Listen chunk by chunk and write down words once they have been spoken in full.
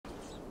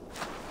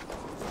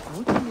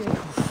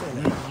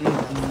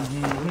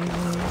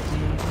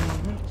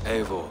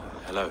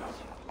Hello.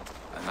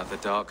 Another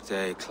dark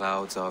day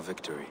clouds our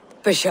victory.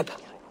 Bishop.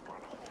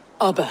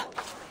 Ubba.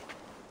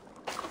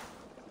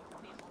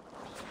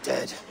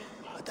 Dead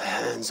at the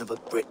hands of a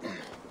Briton.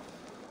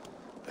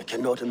 I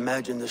cannot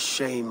imagine the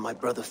shame my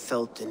brother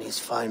felt in his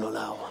final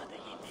hour.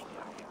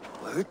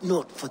 Were it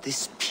not for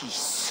this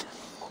peace.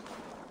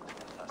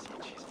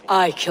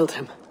 I killed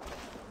him.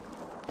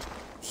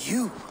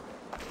 You?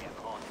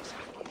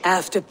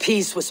 After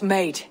peace was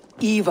made,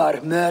 Ivar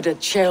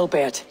murdered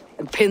Ceolbert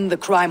and pinned the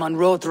crime on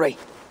Rodri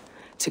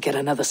to get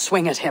another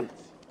swing at him.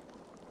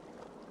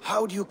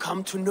 How do you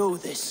come to know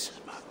this?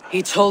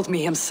 He told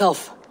me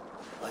himself.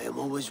 I am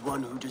always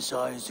one who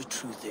desires the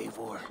truth,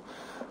 Eivor.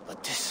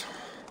 But this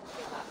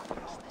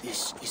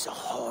is a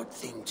hard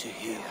thing to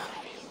hear.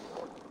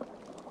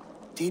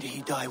 Did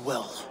he die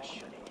well?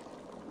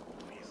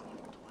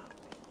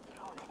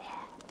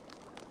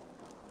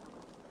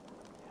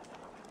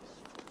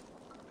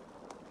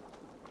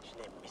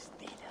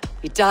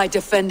 He died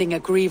defending a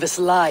grievous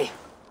lie.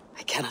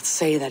 I cannot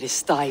say that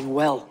he's dying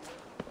well.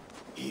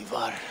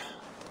 Ivar,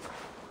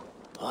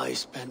 I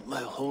spent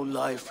my whole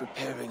life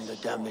repairing the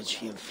damage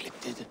he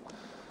inflicted.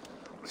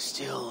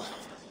 Still,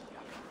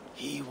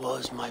 he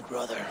was my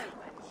brother.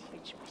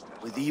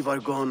 With Ivar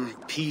gone,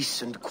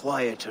 peace and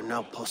quiet are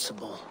now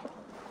possible.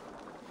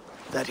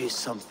 That is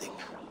something.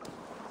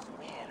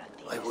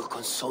 I will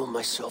console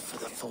myself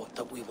with the thought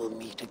that we will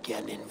meet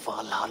again in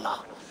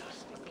Valhalla.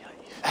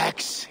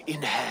 Axe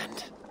in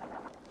hand.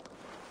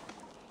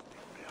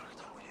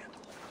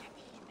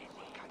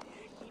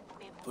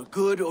 For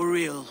good or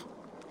ill,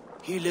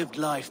 he lived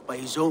life by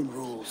his own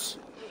rules.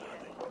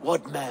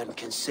 What man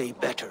can say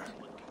better?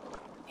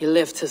 He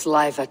lived his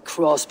life at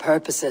cross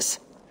purposes.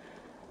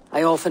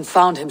 I often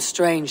found him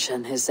strange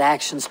and his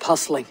actions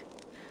puzzling.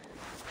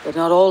 But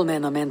not all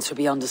men are meant to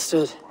be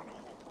understood.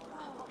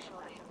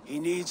 He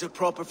needs a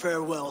proper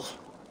farewell.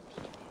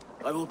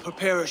 I will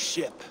prepare a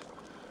ship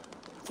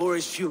for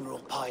his funeral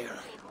pyre.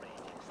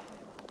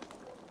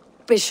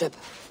 Bishop,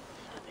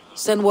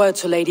 send word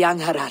to Lady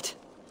Angharad.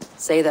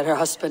 Say that her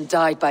husband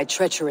died by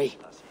treachery,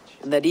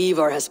 and that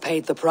Ivar has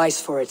paid the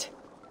price for it.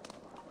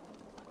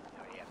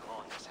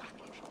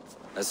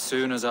 As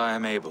soon as I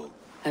am able.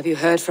 Have you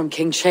heard from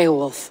King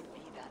Ceolwulf?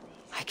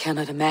 I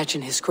cannot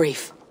imagine his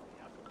grief.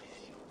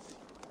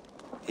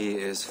 He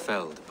is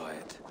felled by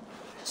it.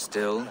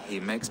 Still, he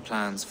makes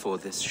plans for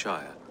this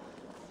shire.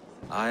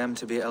 I am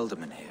to be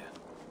Elderman here.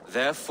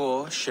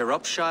 Therefore,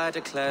 Shropshire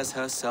declares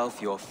herself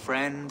your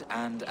friend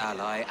and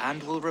ally,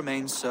 and will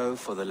remain so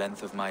for the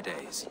length of my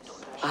days.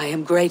 I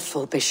am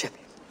grateful, Bishop.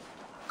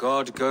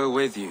 God go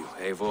with you,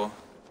 Eivor,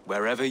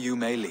 wherever you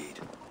may lead.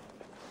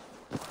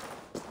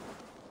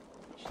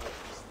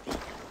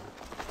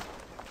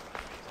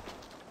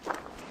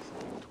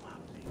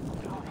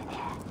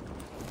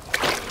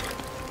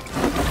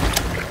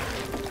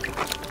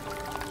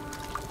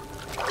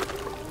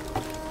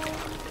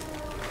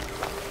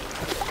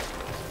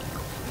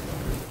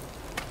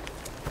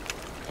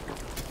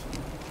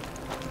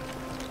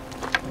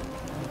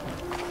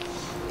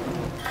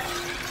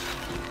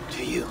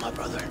 To you, my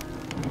brother.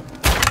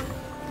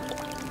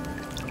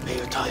 May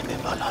your time in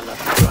Valhalla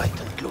be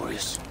bright and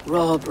glorious.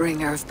 Raw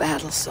bringer of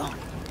battle song.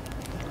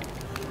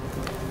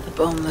 The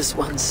boneless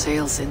one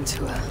sails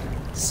into a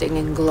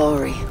singing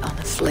glory on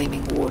a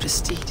flaming water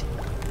steed.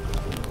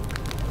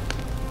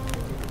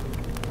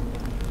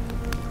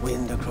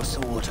 Wind across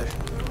the water.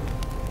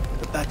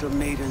 The battle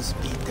maidens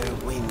beat their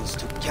wings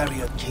to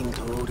carry a king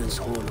to Odin's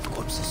hall of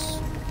corpses.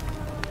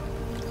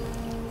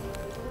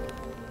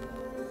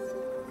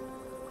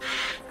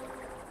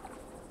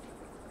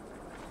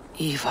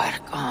 Ivar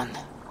gone.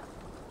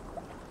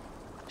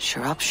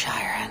 Shropshire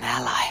an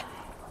ally.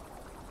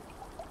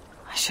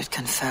 I should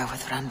confer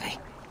with Randvi.